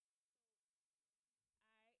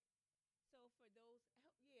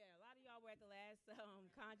at the last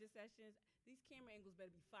conjure sessions. These camera angles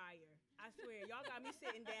better be fire. I swear, y'all got me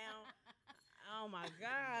sitting down. Oh my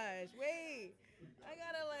gosh! Wait, I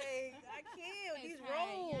gotta I can't with these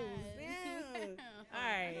rolls. Yes. Yeah. All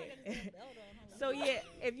right. So yeah,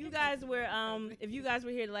 if you guys were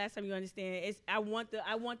here the last time, you understand. I want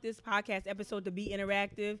this podcast episode to be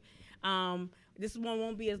interactive. This one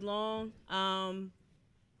won't be as long.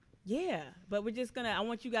 Yeah, but I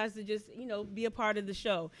want you guys to just, be a part of the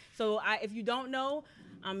show. So if you don't know,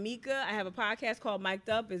 I'm Mika. I have a podcast called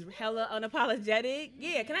Mic'd Up. It's hella unapologetic.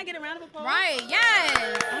 Yeah, can I get a round of applause? Right,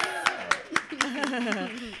 yes.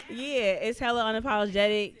 Yeah, it's hella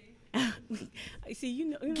unapologetic. See, you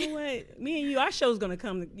know what? Me and you, our show's going to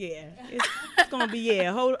come. Yeah, it's going to be,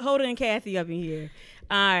 Hoda and Kathy up in here.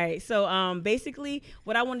 All right, so basically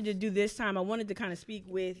what I wanted to do this time, I wanted to kind of speak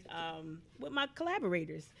with my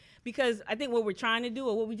collaborators, because I think what we're trying to do,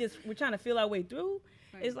 or we're trying to feel our way through,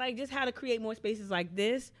 is just how to create more spaces like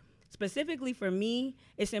this. Specifically for me,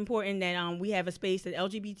 it's important that we have a space, an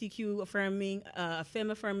LGBTQ affirming, a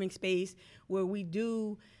femme affirming space where we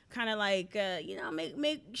do kind of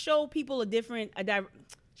show people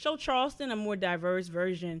show Charleston a more diverse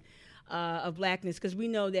version of blackness, because we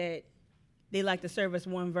know that they like to serve us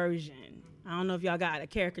one version. I don't know if y'all got a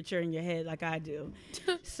caricature in your head like I do.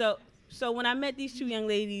 So when I met these two young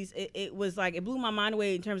ladies, it was it blew my mind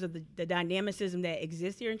away in terms of the dynamicism that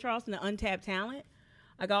exists here in Charleston, the untapped talent.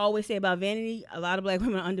 Like I always say about Vanity, a lot of black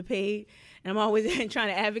women are underpaid, and I'm always trying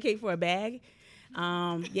to advocate for a bag.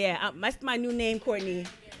 That's my new name, Courtney.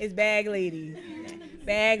 It's Bag Lady.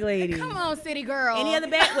 Bag Lady. Come on, city girl. Any other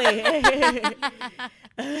bag way.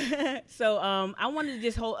 So I wanted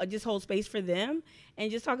to just hold space for them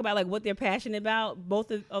and just talk about what they're passionate about.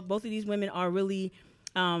 Both of these women are really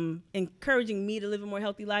encouraging me to live a more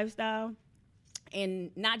healthy lifestyle,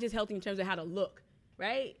 and not just healthy in terms of how to look.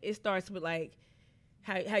 Right? It starts with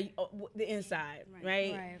how you, the inside,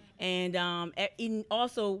 right? And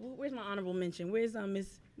also, where's my honorable mention? Where's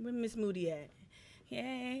Miss Moody at?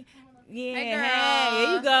 Yay. Yeah, hey, girl. Hey,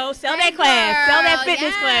 there you go. Sell that class. Girl. Sell that fitness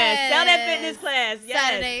Yes. class. Sell that fitness class. Yes.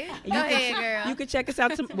 Saturday. Go ahead, girl. You can check us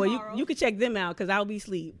out tomorrow. You can check them out because I'll be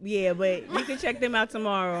asleep. Yeah, but you can check them out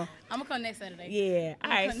tomorrow. I'm going to come next Saturday. Yeah. All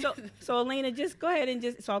right. So Elena, just go ahead and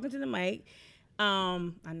just talk into the mic. I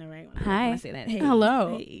know, right? Hi. I say that. Hey,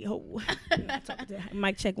 hello. Hey,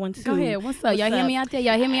 mic check 1 2. Go ahead. What's up? Y'all hear me out there?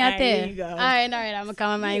 Y'all hear me out there? There you go. All right. I'm going to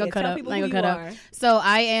come. I ain't going to cut up. I ain't going to cut up. So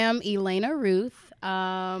I am Elena Ruth.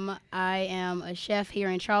 I am a chef here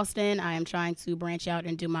in Charleston. I am trying to branch out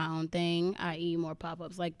and do my own thing, i.e. more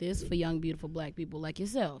pop-ups like this for young, beautiful black people like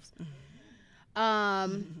yourselves.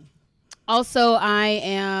 Also, I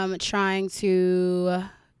am trying to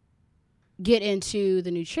get into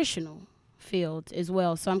the nutritional field as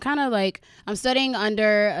well. So I'm kind of I'm studying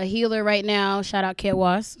under a healer right now. Shout out Kit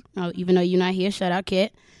Was. Even though you're not here, shout out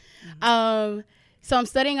Kit. So I'm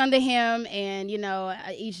studying under him, and,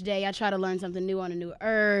 each day I try to learn something new on a new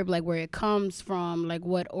herb, where it comes from,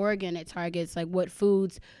 what organ it targets, what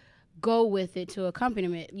foods go with it to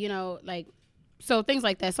accompaniment, so things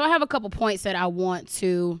like that. So I have a couple points that I want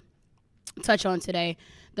to touch on today.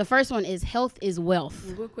 The first one is health is wealth.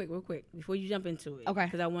 Real quick, before you jump into it. Okay.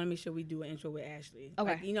 Because I want to make sure we do an intro with Ashley.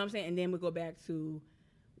 Okay. You know what I'm saying? And then we'll go back to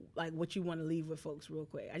what you want to leave with folks real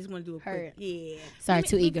quick. I just want to do a quick. Yeah. Sorry,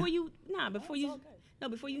 too eager. Before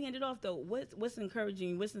you hand it off though, what's encouraging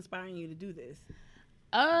you? What's inspiring you to do this?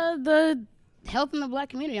 The health in the black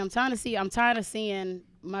community. I'm tired of seeing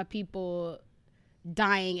my people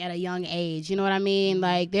dying at a young age. You know what I mean?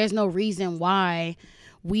 There's no reason why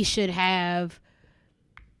we should have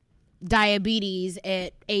diabetes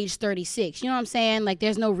at age 36. You know what I'm saying?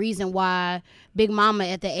 There's no reason why Big Mama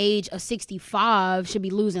at the age of 65 should be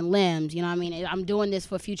losing limbs. You know what I mean? I'm doing this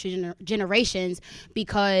for future generations,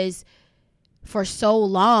 because for so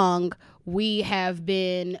long we have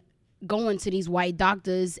been going to these white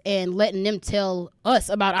doctors and letting them tell us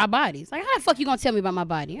about our bodies. How the fuck you gonna tell me about my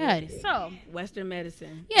body? Yeah. So Western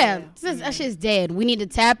medicine. Yeah. That shit's dead. We need to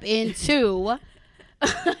tap into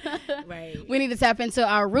Right. We need to tap into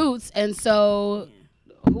our roots, and so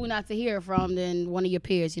who not to hear from than one of your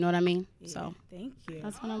peers, you know what I mean? Yeah, so thank you.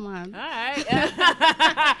 That's what I'm on. All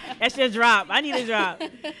right. That's your drop. I need a drop.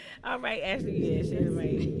 All right, Ashley. Yeah, she's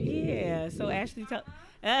right. Yeah. So Ashley,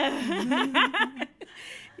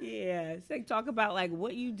 yeah. So talk about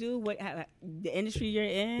what you do, the industry you're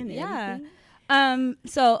in. Yeah.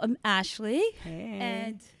 So I'm Ashley, Hey.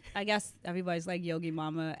 and I guess everybody's like Yogi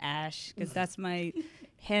Mama Ash, because that's my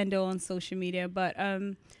handle on social media. But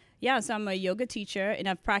so I'm a yoga teacher, and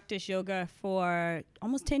I've practiced yoga for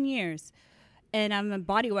almost 10 years. And I'm a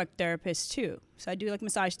bodywork therapist too. So I do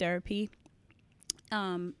massage therapy.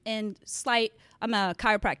 and I'm a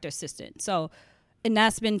chiropractor assistant. So, and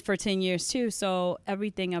that's been for 10 years too. So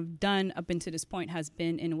everything I've done up until this point has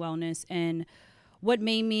been in wellness. And what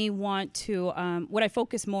made me want to, what I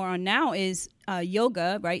focus more on now is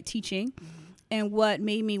yoga, right? Teaching. And what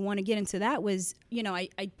made me want to get into that was,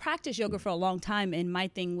 I practiced yoga for a long time. And my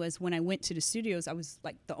thing was when I went to the studios, I was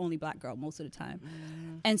like the only black girl most of the time.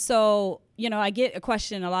 And so, I get a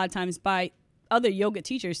question a lot of times by other yoga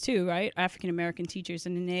teachers too, right? African-American teachers.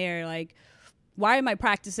 And then they're like, why am I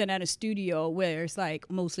practicing at a studio where it's like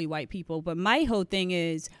mostly white people? But my whole thing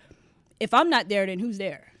is, if I'm not there, then who's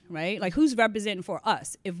there? Right? Like, who's representing for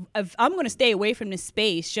us? If I'm going to stay away from this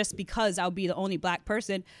space just because I'll be the only black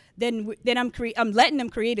person, then I'm letting them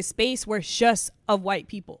create a space where it's just of white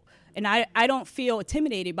people. And I don't feel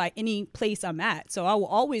intimidated by any place I'm at. So I will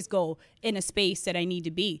always go in a space that I need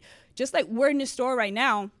to be. Just like we're in this store right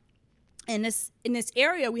now, in this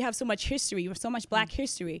area, we have so much history. We have so much black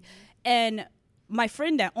history. And my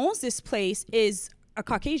friend that owns this place is a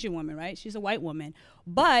Caucasian woman, right? She's a white woman,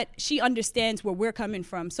 but she understands where we're coming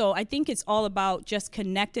from. So I think it's all about just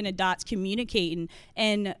connecting the dots, communicating,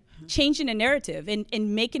 and changing the narrative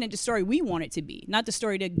and making it the story we want it to be, not the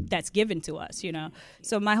story that's given to us,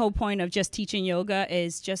 So my whole point of just teaching yoga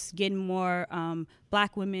is just getting more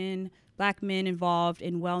black women, black men involved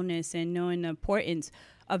in wellness and knowing the importance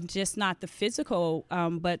of just not the physical,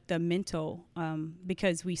 but the mental,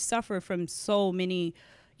 because we suffer from so many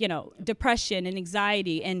depression and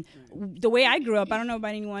anxiety. And the way I grew up, I don't know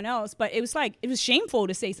about anyone else, but it was shameful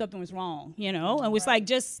to say something was wrong, and it was like,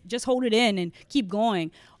 just hold it in and keep going.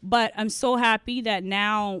 But I'm so happy that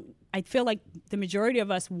now I feel like the majority of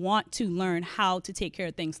us want to learn how to take care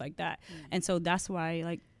of things like that. And so that's why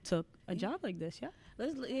I took a job like this.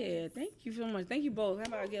 Thank you so much. Thank you both. How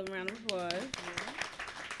about I give a round of applause?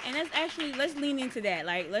 And let's lean into that.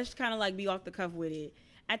 Let's kind of be off the cuff with it.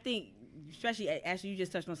 I think, especially Ashley, you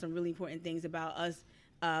just touched on some really important things about us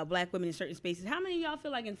black women in certain spaces. How many of y'all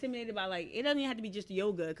feel intimidated by it doesn't even have to be just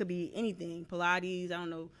yoga. It could be anything. Pilates, I don't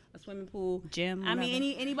know, a swimming pool, gym. I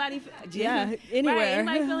mean, anybody. Gym, yeah, anywhere. Right,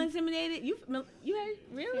 anybody feel intimidated? You had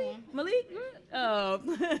really Malik? Oh.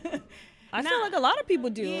 I feel like a lot of people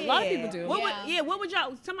do. Yeah. A lot of people do. What would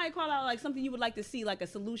y'all? Somebody call out something you would like to see, a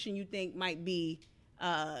solution you think might be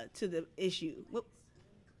to the issue.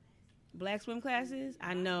 Black swim classes?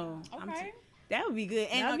 I know. Okay. That would be good.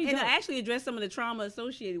 And actually address some of the trauma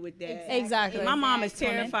associated with that. Exactly. My mom is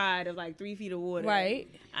terrified of 3 feet of water. Right.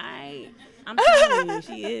 I'm telling you,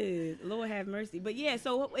 she is. Lord have mercy. But yeah,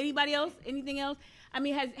 so anybody else? Anything else? I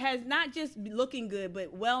mean, has not just looking good,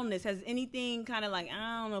 but wellness. Has anything kind of I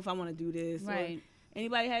don't know if I want to do this. Right. Or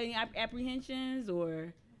anybody have any apprehensions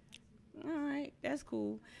or... All right, that's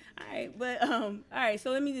cool. All right, but all right.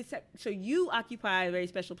 So let me just. So you occupy a very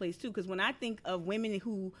special place too, because when I think of women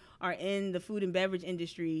who are in the food and beverage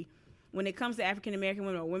industry, when it comes to African American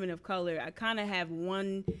women or women of color, I kind of have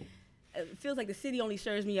one. It feels like the city only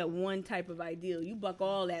serves me up one type of ideal. You buck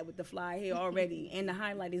all that with the fly hair already, and the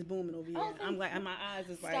highlight is booming over here. Oh, I'm and my eyes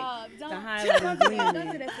is the highlight is gleaming.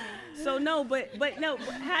 Don't do that to me. So no, but no.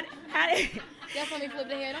 How That's when they flip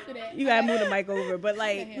the hair. Don't do that. You gotta move the mic over, but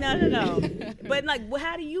no. But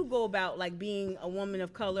how do you go about being a woman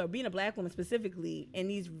of color, or being a black woman specifically, in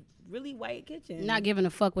these really white kitchens? Not giving a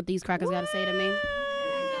fuck what these crackers gotta say to me.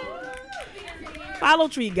 Follow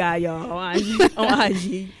Treat Guy, y'all, on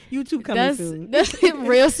IG. YouTube coming soon. That's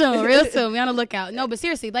real soon. We on the lookout. No, but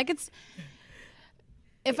seriously, it's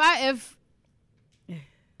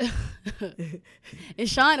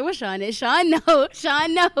it's Sean. What's Sean? It's Sean. No,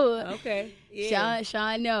 Sean. No. Okay. Yeah.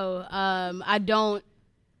 Sean. No. I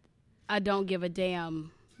don't give a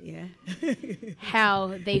damn. Yeah.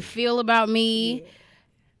 How they feel about me,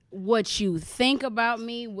 what you think about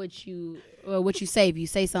me, what you say. If you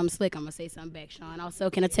say something slick, I'm gonna say something back. Sean also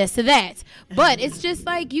can attest to that. But it's just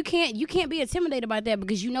you can't be intimidated by that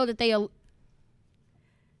because you know that they are.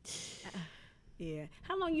 Yeah.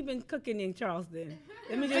 How long you been cooking in Charleston?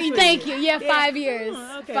 Thank you. Yeah, 5 years.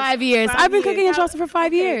 Okay. 5 years. I've been cooking in Charleston for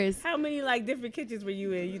 5 years. How many different kitchens were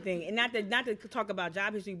you in? You think? And not to talk about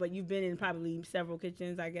job history, but you've been in probably several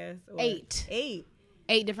kitchens, I guess. Or 8.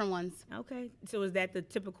 8 different ones. Okay. So is that the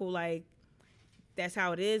typical that's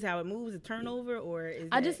how it is, how it moves, the turnover, or is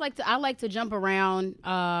I like to jump around,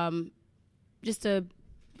 just to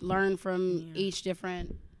learn from each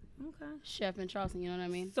different chef in Charleston. You know what I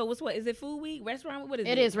mean? So what is it? Food week, restaurant? What is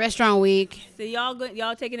it? It is restaurant week. So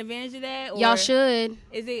y'all taking advantage of that? Or y'all should.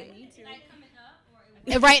 Is it?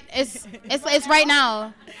 Right, it's right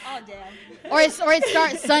now. Oh damn. Or it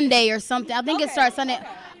starts Sunday or something. I think it starts Sunday.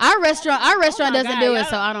 Our restaurant doesn't do it,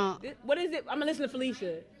 so I don't. What is it? I'm gonna listen to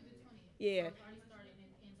Felicia. Yeah.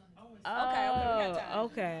 Oh, Okay, we got time.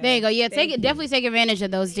 okay. There you go. Yeah, Thank you. definitely take advantage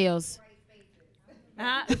of those deals.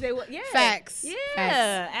 Say what? Yeah. Facts. Yeah,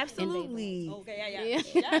 Facts. absolutely. Okay,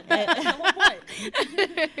 yeah. That's the whole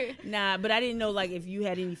point. Nah, but I didn't know like if you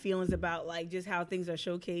had any feelings about like just how things are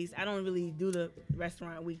showcased. I don't really do the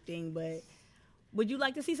restaurant week thing, but would you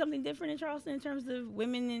like to see something different in Charleston in terms of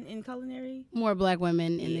women in culinary? More black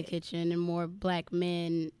women in the kitchen and more black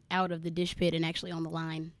men out of the dish pit and actually on the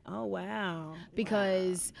line. Oh wow!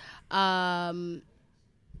 Because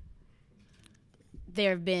there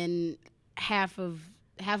have been half of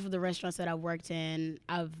the restaurants that I worked in,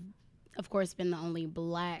 I've of course been the only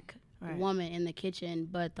black woman in the kitchen,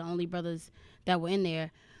 but the only brothers that were in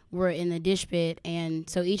there were in the dish pit. And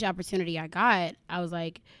so each opportunity I got, I was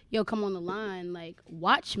like, yo, come on the line, like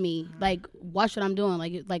watch me, like watch what I'm doing,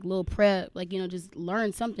 like little prep, like, you know, just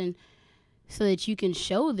learn something so that you can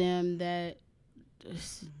show them that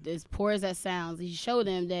as poor as that sounds, you show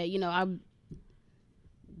them that, you know,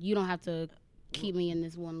 you don't have to keep me in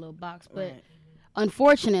this one little box. But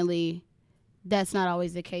unfortunately, that's not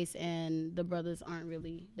always the case, and the brothers aren't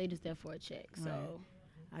really, they just there for a check. So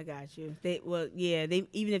I got you. They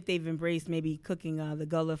even if they've embraced maybe cooking the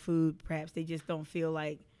Gullah food, perhaps they just don't feel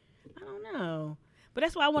like, I don't know. But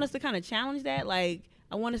that's why I want us to kind of challenge that. Like,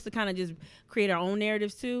 I want us to kind of just create our own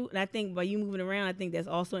narratives too. And I think by you moving around, I think that's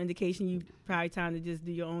also an indication you probably time to just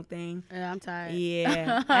do your own thing. yeah, I'm tired.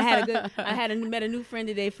 Yeah. Met a new friend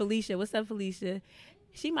today, Felicia. What's up, Felicia?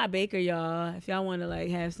 She my baker, y'all. If y'all want to like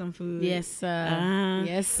have some food. Yes, sir.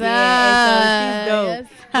 Yes, sir. Yeah, so she's dope.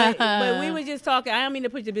 Yes. But we were just talking. I don't mean to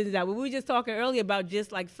put your business out, but we were just talking earlier about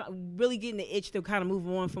just like really getting the itch to kind of move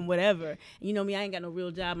on from whatever. And you know me, I ain't got no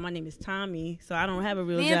real job. My name is Tommy, so I don't have a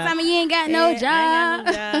real job. Man, Tommy, you ain't got no job. I ain't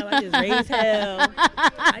got no job. I just raise hell.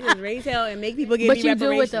 I just raise hell and make people give me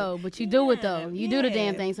reparations. But you do it though. You do the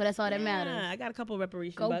damn thing, so that's all that matters. I got a couple of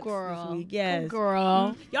reparations Go bucks girl. this week. Yes. Go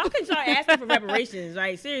girl. Y'all can start asking for reparations, right?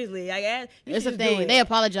 Seriously. It's a thing. They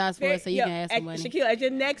apologize for it, so you can ask for money. Shaquille, at your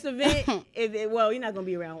next event, well, you're not going to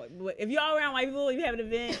be around. But if you're all around white people, if you have an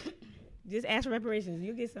event, just ask for reparations.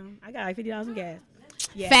 You'll get some. I got like $50 in gas.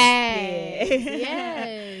 Yeah. Facts. Yeah.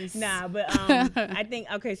 Yes. Nah, but I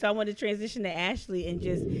think, okay, so I want to transition to Ashley and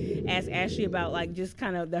just ask Ashley about like just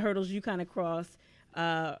kind of the hurdles you kind of cross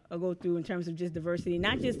or go through in terms of just diversity.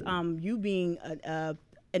 Not just you being an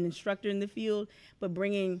instructor in the field, but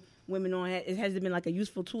bringing women on. Has it been like a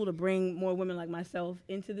useful tool to bring more women like myself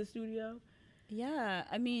into the studio? Yeah,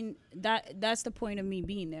 I mean, that's the point of me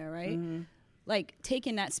being there, right? Mm-hmm. Like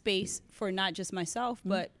taking that space for not just myself,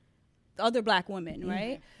 but other black women,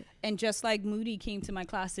 right? And just like Moody came to my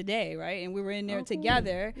class today, right? And we were in there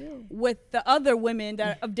together with the other women that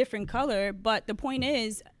are of different color. But the point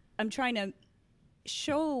is, I'm trying to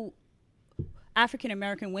show African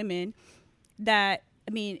American women that,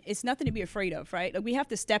 I mean, it's nothing to be afraid of, right? Like we have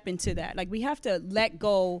to step into that. Like we have to let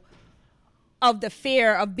go of the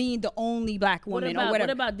fear of being the only black woman or whatever. What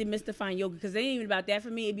about demystifying yoga? Because it ain't even about that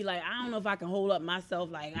for me. It'd be like, I don't know if I can hold up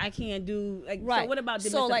myself. Like I can't do. Like, right. So what about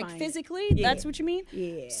demystifying? So like physically, that's what you mean?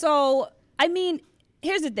 Yeah. So I mean,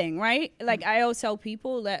 here's the thing, right? Like I always tell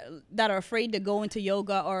people that are afraid to go into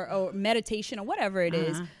yoga or meditation or whatever it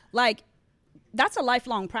is, like that's a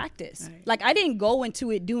lifelong practice. Right. Like I didn't go into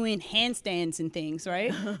it doing handstands and things,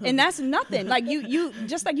 right? And that's nothing. Like you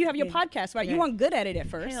just like you have your podcast, right? You weren't good at it at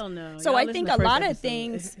first. Hell no. So I think a lot of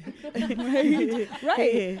things,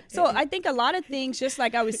 right? So I think a lot of things, just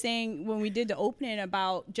like I was saying when we did the opening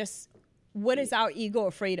about just what is our ego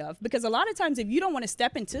afraid of? Because a lot of times if you don't want to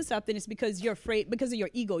step into something, it's because you're afraid, because of your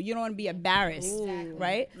ego. You don't want to be embarrassed,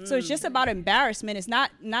 right? So it's just about embarrassment. It's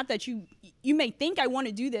not that you may think I want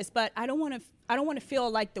to do this, but I don't want to feel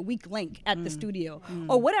like the weak link at the studio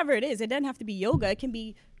or whatever it is. It doesn't have to be yoga. It can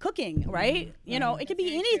be cooking, right? You know, it can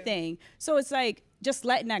be anything. So it's like just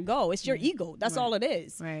letting that go. It's your ego. That's all it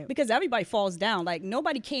is. Right. Because everybody falls down. Like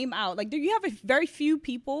nobody came out. Like you have very few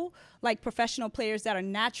people, like professional players, that are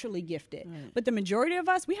naturally gifted. Right. But the majority of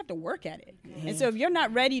us, we have to work at it. Yeah. And so if you're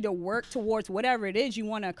not ready to work towards whatever it is you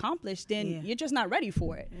want to accomplish, then you're just not ready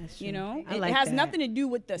for it. You know, it has nothing to do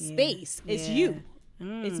with the space. It's you.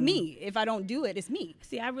 It's me. If I don't do it, it's me.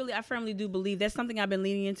 See, I firmly do believe that's something I've been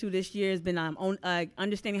leaning into this year. Has been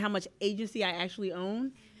understanding how much agency I actually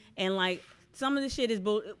own, and like some of the shit is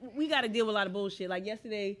we got to deal with a lot of bullshit. Like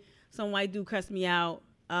yesterday, some white dude cussed me out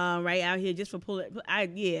right out here just for pulling.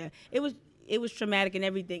 It was traumatic and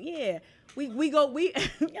everything. Yeah, we.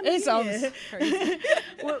 It's always crazy.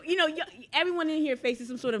 Well, you know, everyone in here faces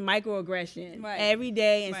some sort of microaggression every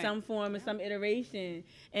day in some form and some iteration,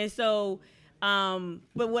 and so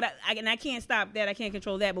But what I can't stop that. I can't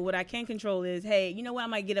control that. But what I can control is, hey, you know what? I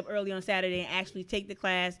might get up early on Saturday and actually take the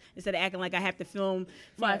class instead of acting like I have to film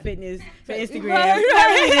my fitness for Instagram.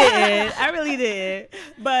 I really did.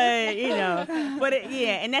 But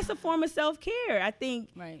and that's a form of self-care. I think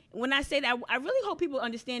when I say that, I really hope people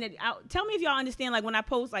understand it. Tell me if y'all understand, like when I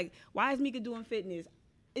post, like, why is Mika doing fitness?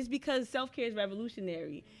 It's because self-care is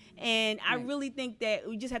revolutionary. And I really think that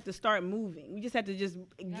we just have to start moving. We just have to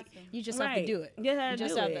you just have to do it. You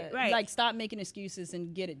just have to like stop making excuses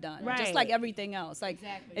and get it done. Right. Just like everything else. Like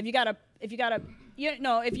if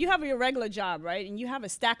you have your regular job, right, and you have a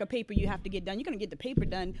stack of paper you have to get done, you're gonna get the paper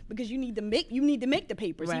done because you need to make the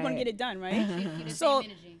paper, so you're gonna get it done, right? So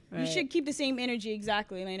you should keep the same energy,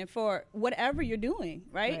 exactly, Elena, for whatever you're doing,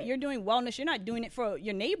 right? You're doing wellness. You're not doing it for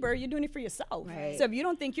your neighbor. You're doing it for yourself. Right. So if you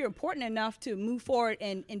don't think you're important enough to move forward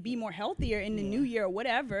and be more healthier in the new year or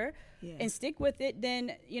whatever, and stick with it,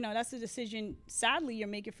 then, that's a decision, sadly, you're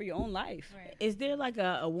making for your own life. Right. Is there like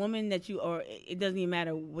a woman that or it doesn't even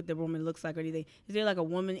matter what the woman looks like or anything, is there like a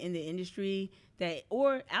woman in the industry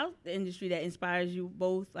or out the industry that inspires you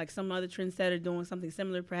both, like some other trendsetter doing something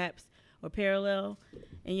similar perhaps or parallel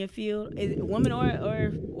in your field? Is it a woman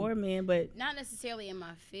or a man? But not necessarily in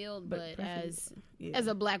my field, but as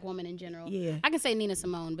a black woman in general. Yeah. I can say Nina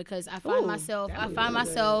Simone because I find myself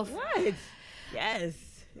What? Yes.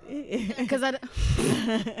 Because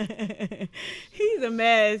he's a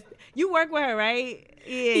mess. You work with her, right?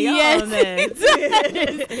 Yeah, yes. A mess.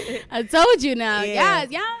 I told you now. Yeah.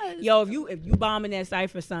 Yes. Yo, if you bombing that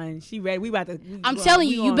Cypher, son, she ready. I'm telling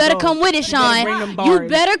you, you better come with it, Sean. You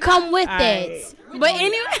better come with it. But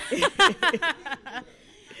anyway.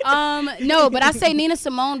 No, but I say Nina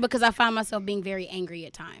Simone because I find myself being very angry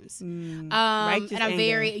at times. And I'm I'm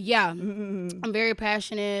very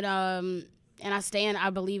passionate. And I stand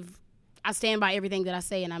by everything that I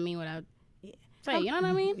say, and I mean what I say. You know what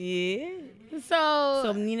I mean? Yeah.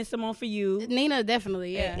 So Nina Simone for you. Nina,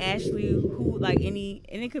 definitely, yeah. And Ashley, who like and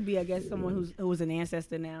it could be, I guess, someone who's an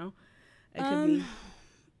ancestor now. It could be.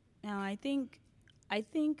 No, I think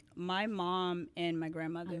my mom and my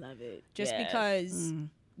grandmother. I love it. Just because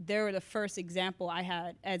they were the first example I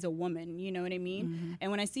had as a woman. You know what I mean? Mm-hmm.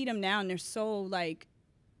 And when I see them now, and they're so like.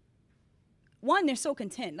 One, they're so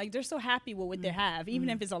content. Like, they're so happy with what they have,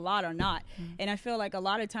 even if it's a lot or not. And I feel like a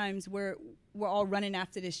lot of times we're all running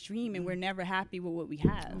after this dream and we're never happy with what we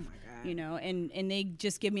have. Oh my God. And they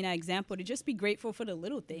just give me that example to just be grateful for the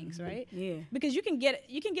little things, right? Yeah. Because you can get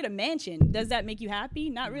a mansion. Does that make you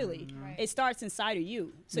happy? Not really. Right. It starts inside of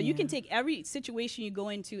you. So you can take every situation you go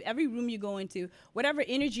into, every room you go into, whatever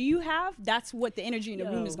energy you have, that's what the energy in the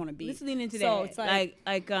room is going to be. Listening into that. It's like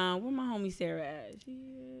where my homie Sarah at?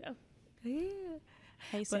 Yeah.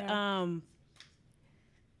 Hey, Sarah. But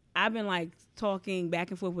I've been like talking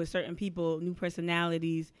back and forth with certain people, new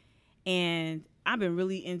personalities, and I've been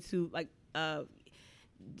really into like a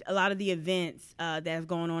lot of the events that's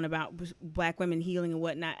going on about Black women healing and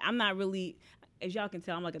whatnot. I'm not really, as y'all can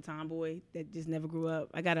tell, I'm like a tomboy that just never grew up.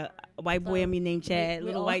 I got a white boy in me named Chad.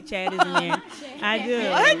 Little white Chad is in there. I do.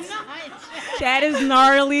 What? Chad is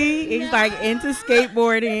gnarly. He's like into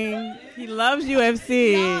skateboarding. He loves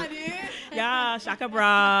UFC. Yeah, Shaka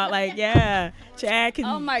Bra, like, Chad can.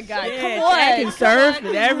 Oh my God, come on, Chad can surf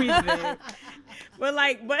and everything. But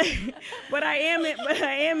I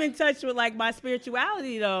am in touch with like my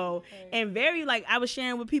spirituality though, and very like I was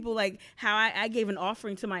sharing with people like how I gave an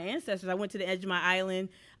offering to my ancestors. I went to the edge of my island,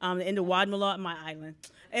 the end of Wadmalaw,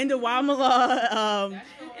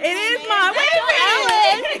 it is my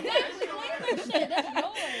island.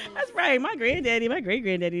 That's right, my great granddaddy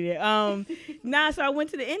there. So I went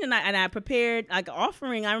to the end and I prepared like an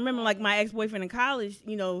offering. I remember like my ex-boyfriend in college,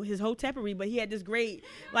 his hotepery, but he had this great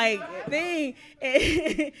like thing,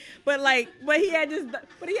 but he had this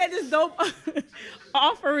dope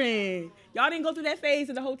offering. Y'all didn't go through that phase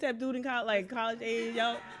of the hotep dude in college age,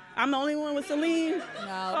 y'all. I'm the only one with Celine. No,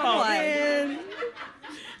 come on. Man.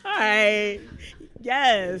 All right.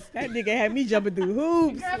 Yes, that nigga had me jumping through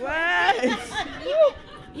hoops. What?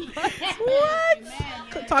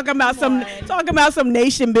 Talking about some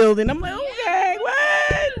nation building. I'm like, okay,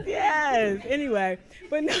 what? Yes. Anyway,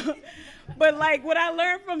 but like what I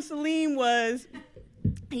learned from Salim was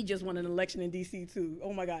he just won an election in D.C. too.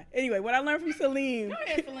 Oh my God. Anyway, what I learned from Salim. Go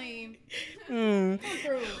ahead, Salim. Come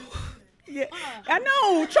through. Yeah, I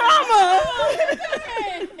know, trauma.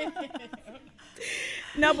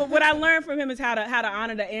 No, but what I learned from him is how to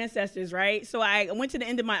honor the ancestors, right? So I went to the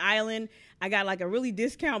end of my island. I got like a really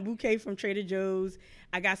discount bouquet from Trader Joe's.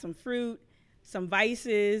 I got some fruit, some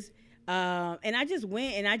vices, And I just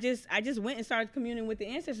went and I just went and started communing with the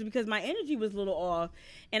ancestors because my energy was a little off,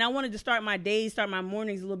 and I wanted to start my days, start my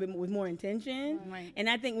mornings a little bit with more intention. Right. And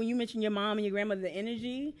I think when you mentioned your mom and your grandmother, the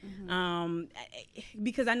energy,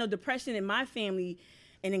 because I know depression in my family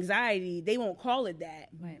and anxiety, they won't call it that.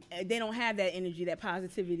 Right. They don't have that energy, that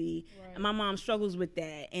positivity. Right. My mom struggles with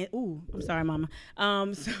that. And I'm sorry, mama.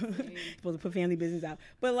 So supposed to put family business out,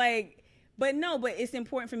 but it's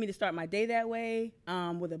important for me to start my day that way,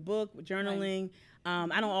 with a book, with journaling. Right.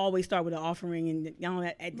 I don't always start with an offering and at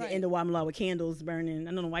the end of Wamala with candles burning.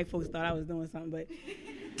 I know the white folks thought I was doing something, but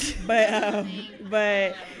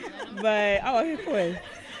of course.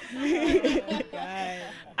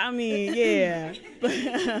 I mean, yeah.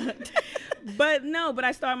 But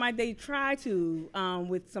I start my day, try to,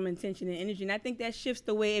 with some intention and energy. And I think that shifts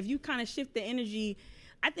the way, if you kind of shift the energy,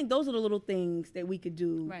 I think those are the little things that we could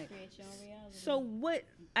do. Right. Create your own reality. So what,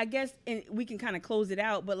 I guess, and we can kind of close it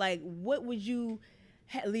out, but like, what would you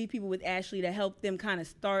leave people with, Ashley, to help them kind of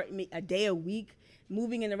start a day a week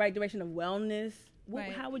moving in the right direction of wellness?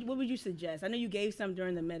 What would you suggest? I know you gave some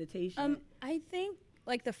during the meditation. I think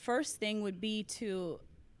like the first thing would be to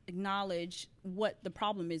acknowledge what the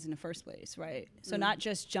problem is in the first place, right? So not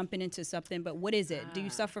just jumping into something, but what is it? Do you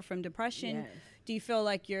suffer from depression? Yes. Do you feel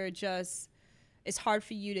like it's hard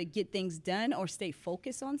for you to get things done or stay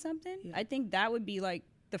focused on something? Yeah. I think that would be like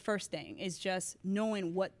the first thing, is just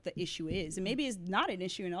knowing what the issue is. And maybe it's not an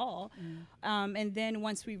issue at all. And then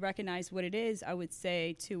once we recognize what it is, I would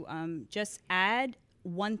say to just add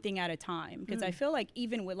one thing at a time. Because I feel like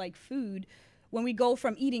even with like food, when we go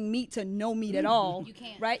from eating meat to no meat at all, you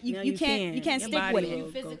can't. Right? You can't stick with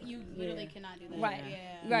it. You literally cannot do that. Right.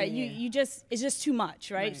 Yeah. Right. Yeah. It's just too much,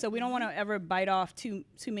 right? So we don't want to ever bite off too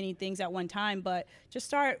many things at one time, but just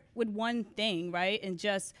start with one thing, right? And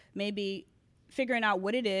just maybe figuring out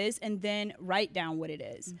what it is and then write down what it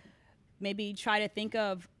is. Maybe try to think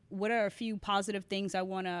of what are a few positive things I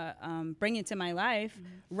want to bring into my life,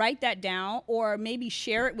 write that down, or maybe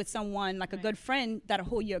share it with someone, like a good friend, that'll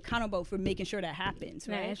hold you accountable for making sure that happens.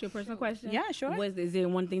 Can I ask you a personal question? Yeah, sure. Is there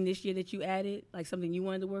one thing this year that you added, like something you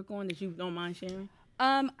wanted to work on that you don't mind sharing?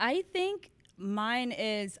 I think mine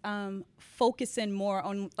is focusing more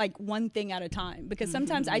on like one thing at a time, because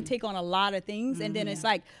sometimes I take on a lot of things and then it's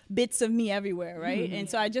like bits of me everywhere, right? And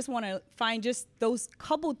so I just want to find just those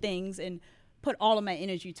couple things and put all of my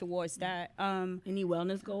energy towards that. Any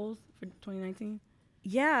wellness goals for 2019?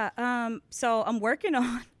 Yeah. So I'm working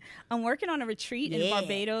on a retreat in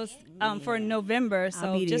Barbados for November.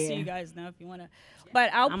 So just so you guys know if you want to.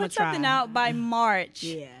 But I'll put something out by March.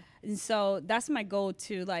 Yeah. And so that's my goal,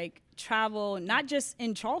 to like travel, not just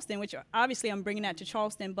in Charleston, which obviously I'm bringing that to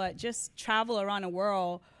Charleston, but just travel around the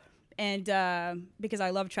world. And because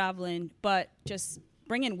I love traveling, but just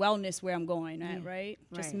bringing wellness where I'm going at, right?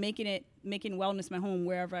 Just making wellness my home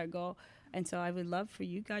wherever I go. And so I would love for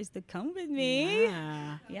you guys to come with me.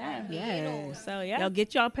 Yeah. So yeah. Y'all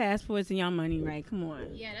get y'all passports and y'all money right. Come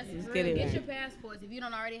on. Yeah, that's Just get your passports. If you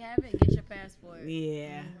don't already have it, get your passport.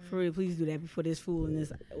 Yeah. For real, please do that before this fool in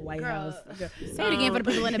this White House. Say it again for the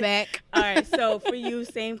people in the back. All right. So for you,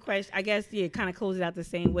 same question. I guess, kind of close it out the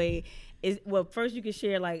same way. First you can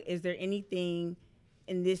share, like, is there anything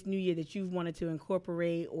in this new year that you've wanted to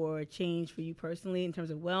incorporate or change for you personally in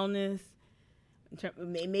terms of wellness?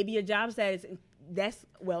 Maybe your job status, that's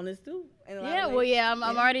wellness too.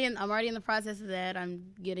 I'm already in the process of that. I'm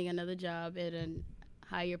getting another job at a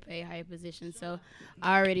higher pay, higher position. So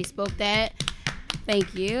I already spoke that.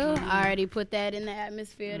 Thank you. I already put that in the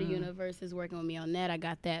atmosphere. The universe is working with me on that. I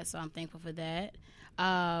got that, so I'm thankful for that.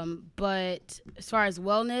 But as far as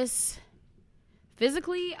wellness,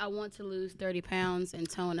 physically, I want to lose 30 pounds and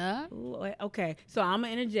tone up. Ooh, okay, so I'm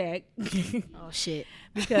gonna interject. Oh shit!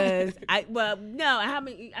 Because I haven't.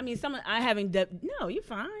 No, you're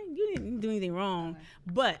fine. You didn't do anything wrong.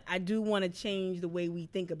 But I do want to change the way we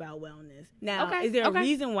think about wellness. Now, is there a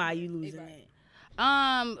reason why you losing it?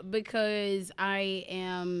 Because I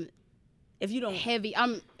am. If you don't heavy,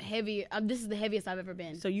 I'm heavy. This is the heaviest I've ever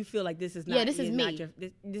been. So you feel like this is not? Yeah, this is me.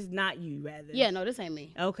 This is not you, rather. Yeah, no, this ain't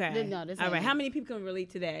me. Okay. This All ain't right. me. How many people can relate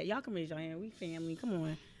to that? Y'all can raise your hand. We family. Come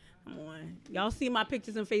on. Y'all see my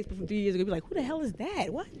pictures on Facebook from 3 years ago. Be like, who the hell is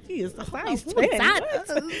that? What? Geez, now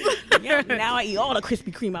I eat all the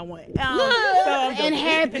Krispy Kreme I want. And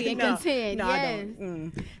happy and content. No, yes. I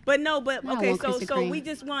don't. But okay. So we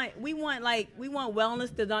want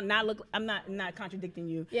wellness to not look. I'm not contradicting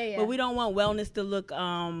you. Yeah. But we don't want wellness to look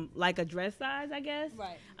like a dress size, I guess.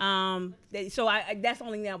 Right. So that's the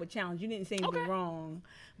only thing I would challenge. You didn't say anything wrong.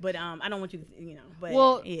 But I don't want you to,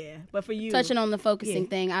 But for you, touching on the focusing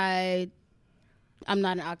thing, I'm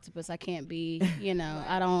not an octopus. I can't be,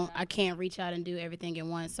 I can't reach out and do everything at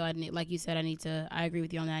once. So I need, like you said, I agree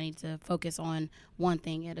with you on that. I need to focus on one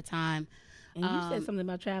thing at a time. And you said something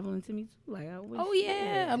about traveling to me too. Like,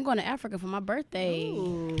 I'm going to Africa for my birthday.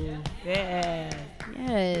 Ooh, yeah.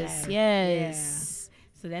 Yes.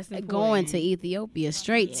 So that's important. Going to Ethiopia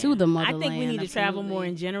straight to the motherland. I think we need to travel more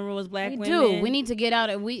in general as black women. We do. We need to get out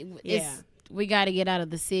of we got to get out of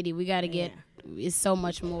the city. We got to get. It's so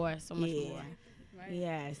much more. So much more. Right.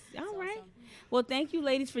 Yes. All right. Well, thank you,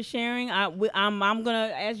 ladies, for sharing. I'm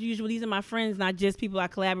gonna, as usual, these are my friends, not just people I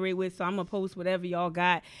collaborate with. So I'm gonna post whatever y'all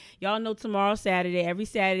got. Y'all know tomorrow, Saturday. Every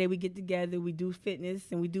Saturday we get together. We do fitness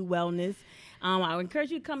and we do wellness. I would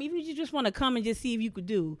encourage you to come, even if you just want to come and just see if you could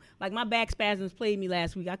do. Like, my back spasms played me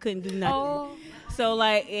last week. I couldn't do nothing. Oh. So,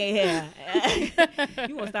 like, yeah.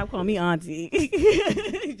 You want to stop calling me auntie.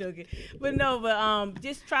 Joking. But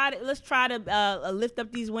just let's try to lift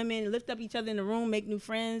up these women, lift up each other in the room, make new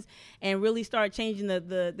friends, and really start changing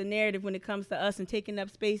the narrative when it comes to us and taking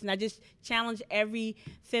up space. And I just challenge every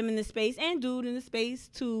feminist space and dude in the space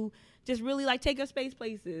to just really, like, take up space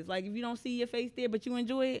places. Like, if you don't see your face there but you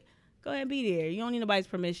enjoy it, go ahead and be there. You don't need nobody's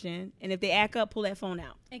permission. And if they act up, pull that phone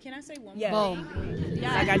out. And can I say one more? Boom.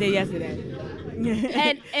 Yeah. Like I did yesterday.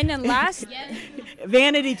 and then last...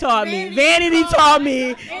 Vanity taught me. Vanity taught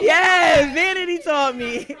me. Yes, Vanity taught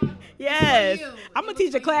me. Yes. I'm going to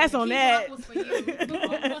teach a class on that.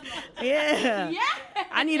 Yeah.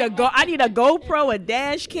 I need a GoPro, a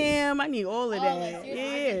dash cam. I need all of that.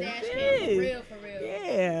 Yeah. For real.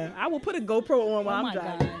 Yeah. I will put a GoPro on while I'm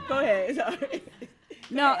driving. God. Go ahead. Sorry.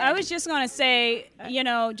 No, I was just going to say,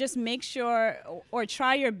 just make sure or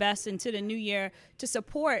try your best into the new year to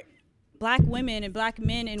support black women and black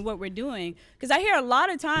men in what we're doing. Because I hear a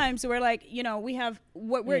lot of times where, like, we have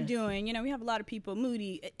what we're doing. We have a lot of people,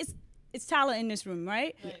 Moody. It's talent in this room,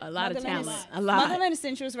 right? A lot of talent. A lot. Motherland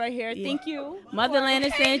Essentials right here. Yeah. Thank you. Motherland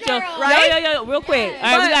Essentials. Right? Yo, real quick. All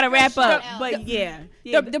right, we got to wrap up. But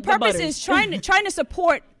the purpose is trying to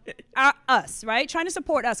support us, right? Trying to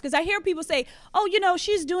support us. Because I hear people say, oh,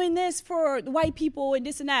 she's doing this for the white people and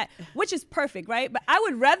this and that, which is perfect, right? But I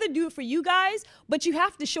would rather do it for you guys, but you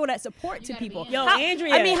have to show that support to people.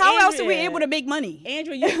 Andrea. I mean, how else are we able to make money?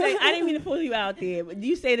 Andrea, you say, I didn't mean to pull you out there, but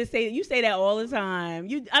you say that all the time.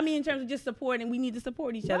 In terms of just supporting, we need to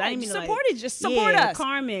support each other. Right, I didn't mean just support us.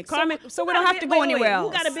 Carmen. So we don't have to go anywhere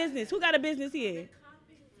else. Who got a business here?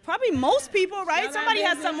 Probably most people, right? Somebody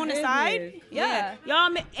has something on the side. Yeah.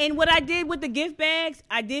 Y'all, and what I did with the gift bags,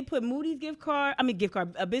 I did put Moody's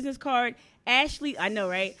a business card. Ashley, I know,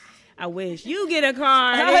 right? I wish. You get a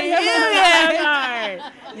card. You get a card.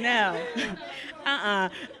 No.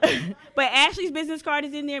 But Ashley's business card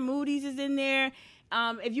is in there. Moody's is in there.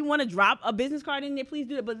 If you want to drop a business card in there, please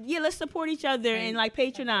do it. But yeah, let's support each other and like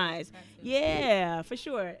patronize. Yeah, for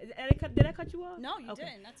sure. Did I cut you off? No, you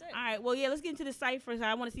didn't. That's it. All right. Well, yeah, let's get into the cipher.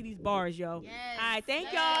 I want to see these bars, yo. Yes. All right.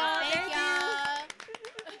 Thank y'all. Thank y'all.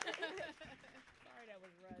 Sorry, that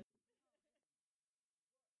was rough.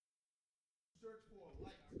 Search for a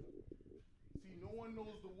light. See, no one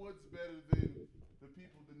knows the woods better than the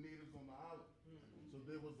people, the natives on the island. So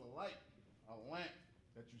there was a light, a lamp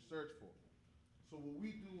that you search for. So what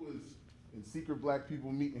we do is, in secret black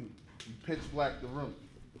people meeting, we pitch black the room.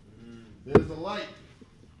 There's a light,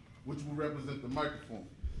 which will represent the microphone.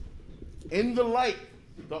 In the light,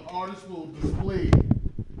 the artist will display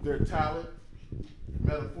their talent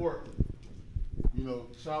metaphorically.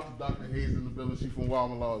 Shout out to Dr. Hayes in the building. She's from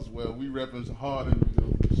Wamala as well. We represent hard in the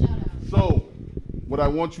building. Shout out. So, what I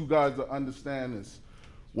want you guys to understand is,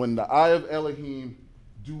 when the Eye of Elohim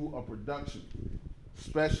do a production,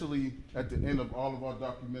 especially at the end of all of our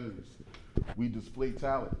documentaries, we display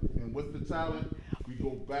talent. And with the talent, we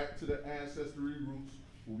go back to the ancestry roots,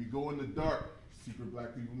 where we go in the dark, secret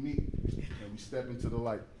black people meet, and we step into the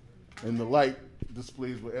light. And the light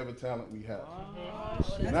displays whatever talent we have.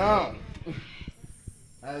 Now,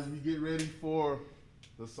 as we get ready for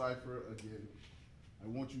the cipher again, I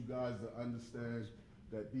want you guys to understand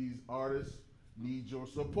that these artists need your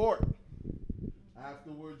support.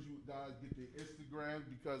 Afterwards, you guys get their Instagram,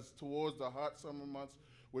 because towards the hot summer months,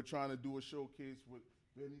 we're trying to do a showcase with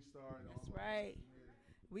Benny Starr. That's right.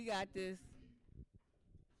 We got this.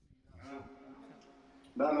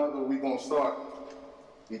 None other, we gonna start.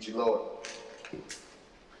 Eat your Lord.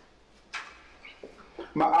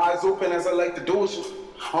 My eyes open as I like to do it.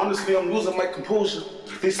 Honestly, I'm losing my composure.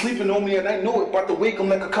 They sleeping on me and I know it, about to wake them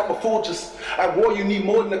like a couple Folgers. At war, you need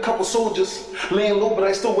more than a couple soldiers. Laying low, but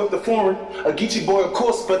I still whip the foreign. A Geechee boy, of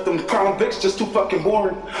course, but them Crown Vics just too fucking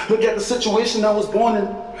boring. Look at the situation I was born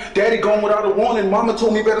in. Daddy gone without a warning. Mama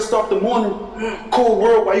told me better stop the morning. Cold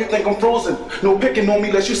world, why you think I'm frozen? No picking on me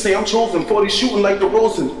unless you say I'm chosen. 40 shooting like the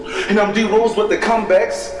Rosen. And I'm D-Rose with the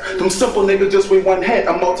comebacks. Them simple niggas just wear one hat.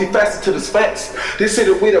 I'm multifaceted as facts. They say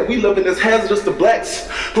the way that we living is hazardous to blacks.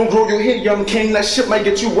 Don't grow your hair, young king, that shit might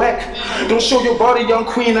get you whack. Don't show your body, young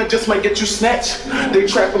queen, that just might get you snatched. They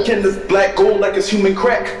trafficking this black gold like it's human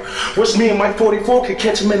crack. Wish me and my 44 could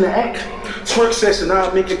catch him in the act. Twerk session,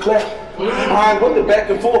 I'll make it clap. I ain't with the back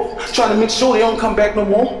and forth, trying to make sure they don't come back no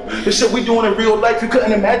more. The shit we doing in real life, you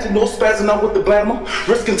couldn't imagine, no spazzing out with the glamour.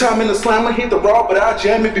 Risking time in the slammer, hate the raw, but I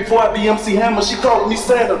jam it before I be MC Hammer. She calling me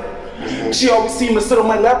Santa. She always seem to sit on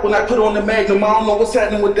my lap when I put on the Magnum. I don't know what's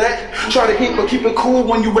happening with that. Try to hate but keep it cool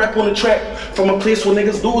when you rap on the track. From a place where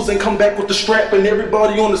niggas lose and come back with the strap and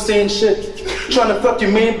everybody on the same shit. Trying to fuck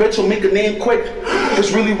your man, bet you'll make a name quick.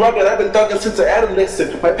 It's really rugged, I've been thugging since an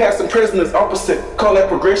adolescent. My past and present is opposite, call that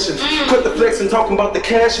progression. Quit the flexing, talking about the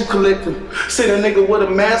cash you collecting. Say that nigga with a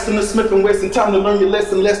mask and a Smith and Wesson. Time to learn your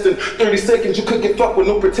lesson, less than 30 seconds. You could get fucked with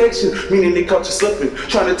no protection, meaning they caught you slipping.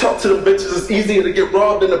 Trying to talk to them bitches, it's easier to get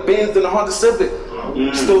robbed in the Benz than a Honda Civic.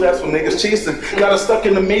 Still that's what niggas chasing. Got us stuck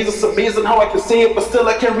in the maze, it's amazing how I can say it, but still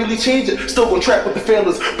I can't really change it. Still gon' trap with the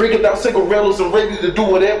fellas, breaking down cigarillos and ready to do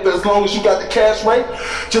whatever as long as you got the cash right.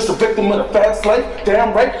 Just a victim of the fast life,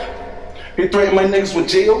 damn right. They threaten my niggas with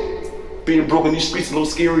jail. Being broke in these streets a little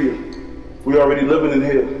scarier. We already living in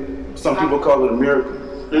hell. Some people call it a miracle.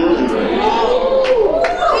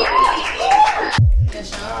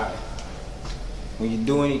 When you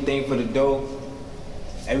do anything for the dough,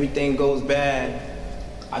 everything goes bad.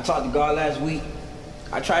 I talked to God last week.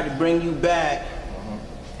 I tried to bring you back.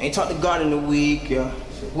 Ain't talked to God in a week, yeah.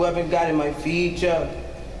 Whoever got in my feet, yeah.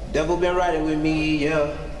 Devil been riding with me,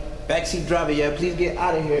 yeah. Backseat driver, yeah. Please get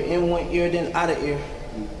out of here. In one ear, then out of ear.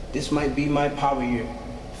 This might be my power year.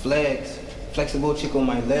 Flex, flexible chick on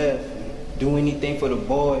my left. Do anything for the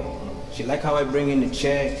boy. She like how I bring in the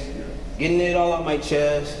checks. Getting it all off my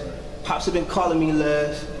chest. Pops have been calling me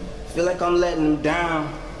less. Feel like I'm letting him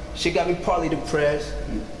down. Shit got me partly depressed,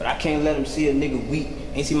 but I can't let him see a nigga weak.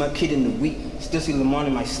 Ain't see my kid in the week. Still see Lamont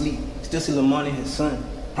in my sleep. Still see Lamont and his son.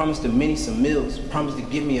 Promised the mini some meals. Promised to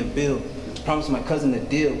give me a bill. Promised my cousin a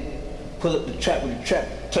deal. Pull up the trap with a trap.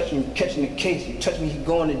 Touch me, catching the case. You touch me, he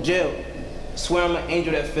going to jail. Swear I'm an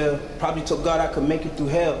angel that fell. Probably told God I could make it through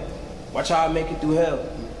hell. Watch how I make it through hell.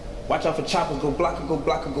 Watch out for choppers. Go block her, go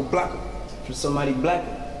block her, go block her. From somebody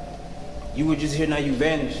blacker. You were just here, now you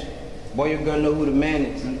vanished. Boy, your girl know who the man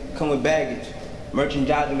is. Come with baggage.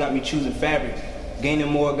 Merchandising got me choosing fabrics.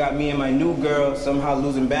 Gaining more got me and my new girl somehow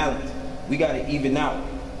losing balance. We gotta even out.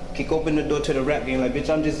 Kick open the door to the rap game like, bitch,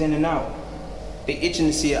 I'm just in and out. They itching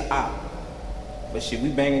to see a op. But shit, we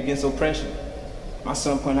bang against oppression. My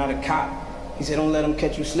son pointed out a cop. He said, don't let them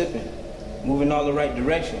catch you slipping. Moving all the right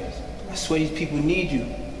directions. I swear these people need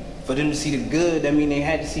you. For them to see the good, that mean they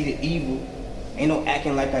had to see the evil. Ain't no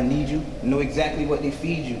acting like I need you. Know exactly what they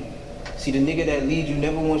feed you. See, the nigga that leads you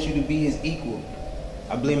never wants you to be his equal.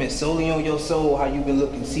 I blame it solely on your soul, how you been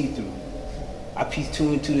looking see-through. I pieced 2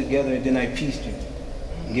 and 2 together and then I pieced you.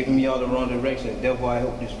 Giving me all the wrong direction. Therefore, I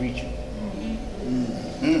hope this reach you.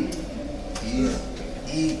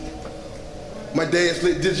 My dad's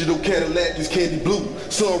lit digital Cadillac is candy blue.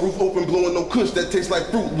 Sunroof open, blowing no kush that tastes like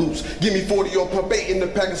Fruit Loops. Give me 40 or pump 8 in the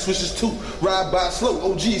pack of Swishes too. Ride by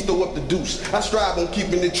slow, OGs throw up the deuce. I strive on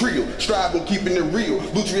keeping it trio, strive on keeping it real.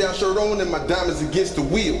 Blue Trial shirt on and my diamonds against the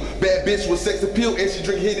wheel. Bad bitch with sex appeal and she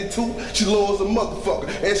drink Henny too. She low as a motherfucker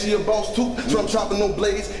and she a boss too. So I'm chopping no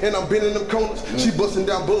blades and I'm bending them corners. She busting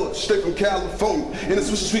down bullets straight from California. In the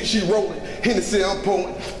Swisher Sweet she rolling. Hennessy I'm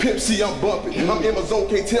pouring. Pimp C I'm bumping. I'm Amazon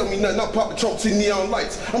can't tell me nothing. I'm popping Trump. See neon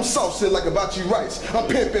lights. I'm saucing like Hibachi rice. I'm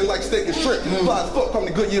pimping like steak and shrimp. Fly as fuck, call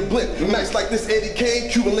me Goodyear Blimp. Nights like this Eddie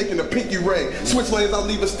Kane, Cuban link in the pinky ring. Switch lanes, I'll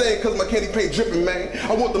leave a stain cause my candy paint dripping, man.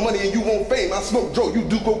 I want the money and you want fame. I smoke Joe, you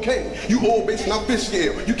do cocaine. You oil base and I'm fish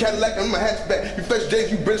scale. You Cadillac, I'm a hatchback. You fresh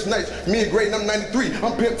J's, you British Knights. Me and Grade, I'm 93.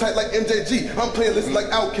 I'm pimp tight like MJG. I'm playing lists like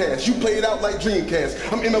Outkast. You play it out like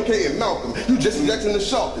Dreamcast. I'm MLK and Malcolm. You Jesse Jackson and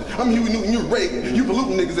Sharpton. I'm Huey Newton, you Reagan. You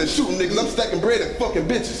polluting niggas and shooting niggas. I'm stacking bread and fucking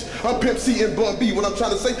bitches. I'm Pimp C Ken Bun B. When I'm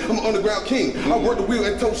trying to say I'm an underground king. I work the wheel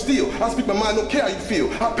and toe steel. I speak my mind, don't care how you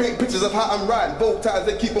feel. I paint pictures of how I'm riding. Vogue ties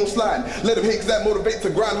that keep on sliding. Let them hate cause that motivate to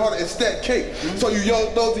grind harder and stack cake. So you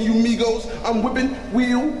young thugs and you migos, I'm whipping,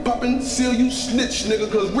 wheel, popping, seal you snitch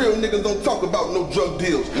nigga, cause real niggas don't talk about no drug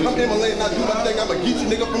deals. I'm in my lane, I do my thing, I'm a geeky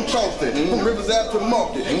nigga from Charleston. From Rivers Ave to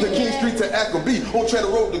Market, to King Street to Ackleby, on Trader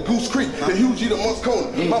Road to Goose Creek, the Huge to Monk's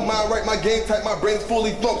Corner. My mind right, my game tight, my brain's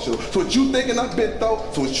fully functional. So what you thinking I've been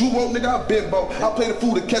thought, so what you want nigga I've been bought. I play the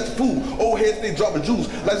fool to catch the fool, old heads stay dropping jewels.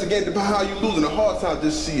 Life's a game depending how you losing, a hard time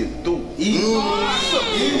just see it through. Eat.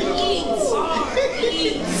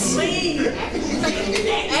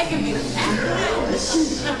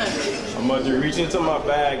 I'm about to reach into my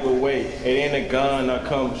bag, but wait, it ain't a gun. I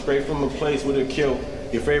come straight from a place with a kill.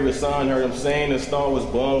 Your favorite son heard him saying the star was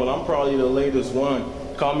born. Well, I'm probably the latest one.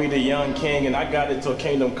 Call me the young king, and I got it till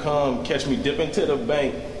kingdom come. Catch me dipping to the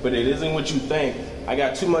bank, but it isn't what you think. I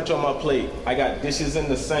got too much on my plate. I got dishes in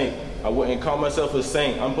the sink. I wouldn't call myself a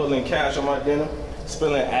saint. I'm pulling cash on my dinner,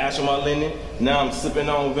 spilling ash on my linen. Now I'm sipping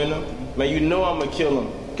on venom. Man, you know I'ma kill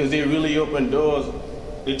them, cause they really open doors.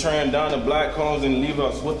 They turn down the black homes and leave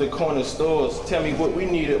us with the corner stores. Tell me what we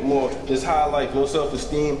needed more. This high life, low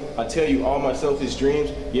self-esteem. I tell you all my selfish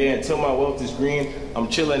dreams. Yeah, until my wealth is green. I'm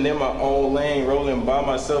chilling in my own lane, rolling by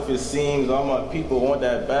myself it seems. All my people want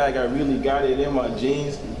that bag. I really got it in my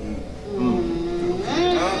jeans.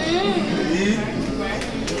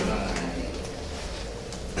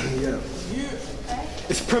 Yeah.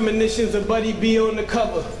 It's premonitions of Buddy B on the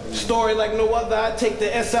cover. Story like no other, I take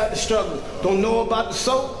the S out the struggle. Don't know about the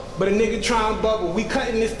soap, but a nigga try and bubble. We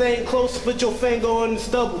cutting this thing close, put your finger on the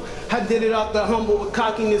stubble. I did it off the humble with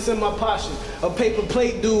cockiness in my posture. A paper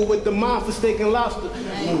plate dude with the mind for steak and lobster.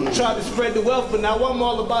 Tried to spread the wealth, but now I'm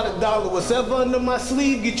all about $1. Whatever under my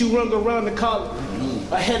sleeve, get you rung around the collar.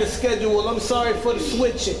 Ahead of schedule, I'm sorry for the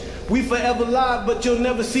switching. We forever live, but you'll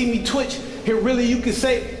never see me twitch. Here really you can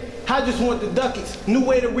say, I just want the ducats. New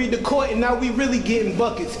way to read the court, and now we really getting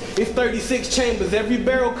buckets. It's 36 chambers, every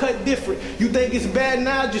barrel cut different. You think it's bad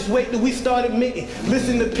now? Just wait till we start admitting.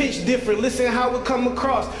 Listen to pitch different, listen how it come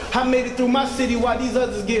across. I made it through my city while these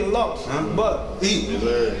others getting lost. But Eat.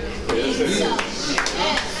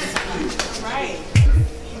 Right.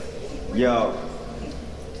 Yo.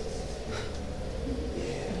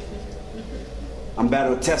 I'm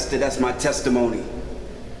battle tested, that's my testimony.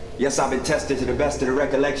 Yes, I've been tested to the best of the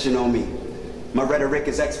recollection on me. My rhetoric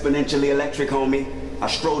is exponentially electric, homie. I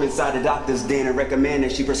strolled inside the doctor's den and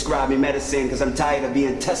recommended she prescribe me medicine, cause I'm tired of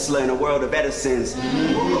being Tesla in a world of Edisons.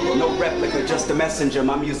 No replica, just a messenger.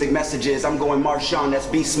 My music messages, I'm going Marshawn, that's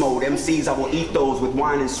beast mode. MCs, I will eat those with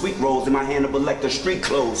wine and sweet rolls in my Hannibal Lecter street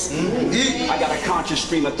clothes. I got a conscious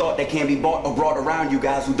stream of thought that can be bought or brought around you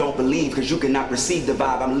guys who don't believe, cause you cannot receive the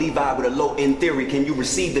vibe. I'm Levi with a low end theory, can you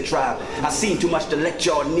receive the tribe? I seen too much to let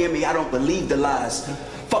y'all near me, I don't believe the lies.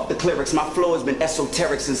 Fuck the clerics, my flow has been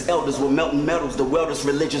esoteric since elders were melting metals, the welders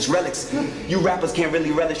religious relics. You rappers can't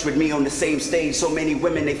really relish with me on the same stage. So many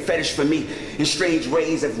women, they fetish for me in strange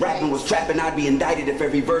ways. If rapping was trapping, I'd be indicted. If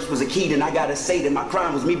every verse was a key, then I gotta say that my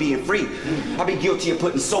crime was me being free. I've been guilty of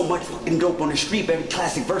putting so much fucking dope on the street. Every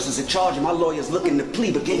classic verse is a charge and my lawyer's looking to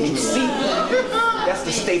plea. But can't you see? That's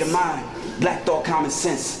the state of mind. Black thought, common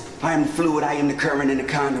sense. I am fluid, I am the current and the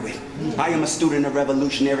conduit. I am a student of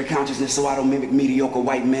revolutionary consciousness, so I don't mimic mediocre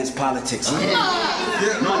white men's politics.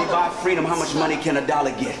 Money buy freedom, how much money can a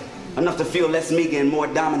dollar get? Enough to feel less meager and more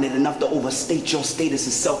dominant, enough to overstate your status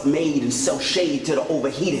as self-made and self-shade to the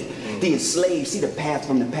overheated. The enslaved, see the path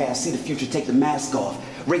from the past, see the future, take the mask off.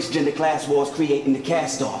 Race, gender, class wars, creating the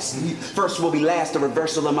cast-offs. First will be last, a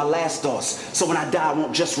reversal of my last thoughts. So when I die, I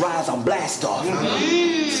won't just rise, I'll blast off.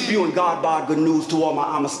 Spewing God-bod good news to all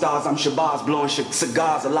my Amistars. I'm Shabazz, blowing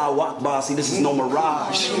cigars, Allahu Akbar. See, this is no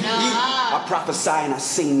mirage. I prophesy and I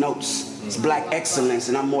sing notes. It's black excellence,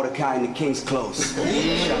 and I'm Mordecai in the king's clothes.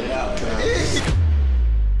 Shout it out.